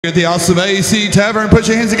At the awesome AC Tavern, put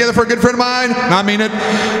your hands together for a good friend of mine. And I mean it.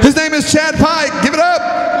 His name is Chad Pike. Give it up.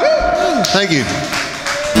 Woo. Thank you.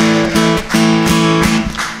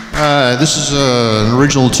 This is an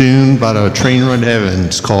original tune about a train run to heaven.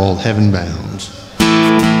 It's called Heaven Bound.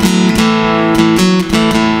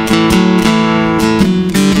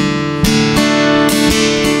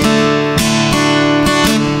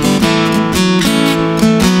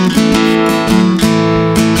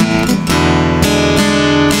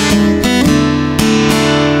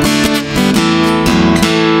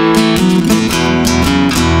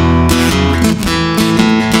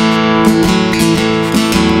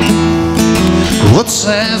 What's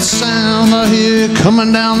that sound I hear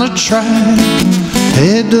coming down the track?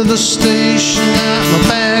 Head to the station, got my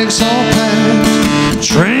bags all packed.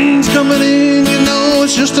 Train's coming in, you know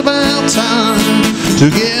it's just about time to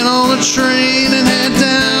get on the train and head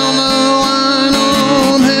down the line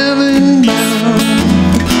on heaven bound,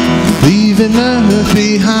 leaving earth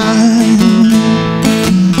behind.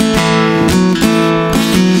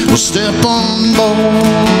 Well, step on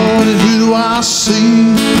board and who do I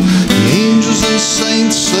see? Angels and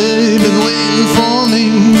saints, they've been waiting for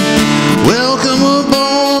me. Welcome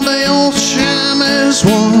aboard, they all chime as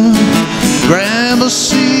one. Grab a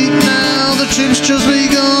seat now, the trip's just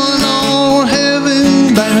begun. All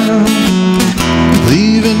heaven bound,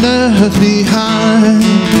 leaving earth behind.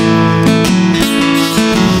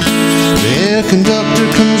 The air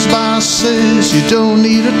conductor comes by, says you don't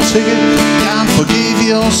need a ticket. God forgave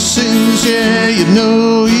your sins, yeah, you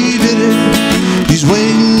know he did it. He's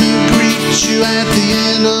waiting to greet you at the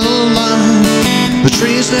end of the line. The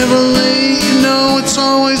train's never late, you know it's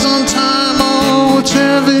always on time. Oh, it's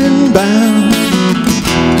heaven bound,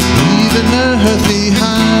 leaving earth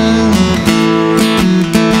behind.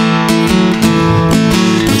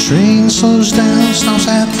 The train slows down, stops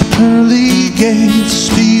at the pearly gates.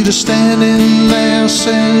 Speeder standing there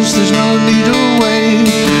says there's no need to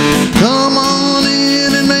wait. Come on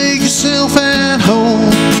in and make yourself at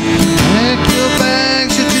home. Pack your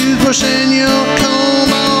bags, your toothbrush and your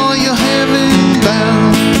comb. Oh, you're heaven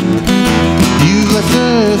bound, you left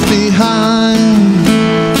earth behind.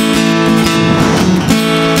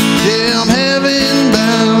 Yeah, I'm heaven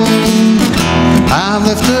bound, I've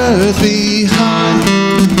left earth behind.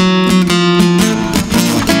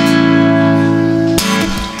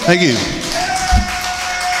 Thank you.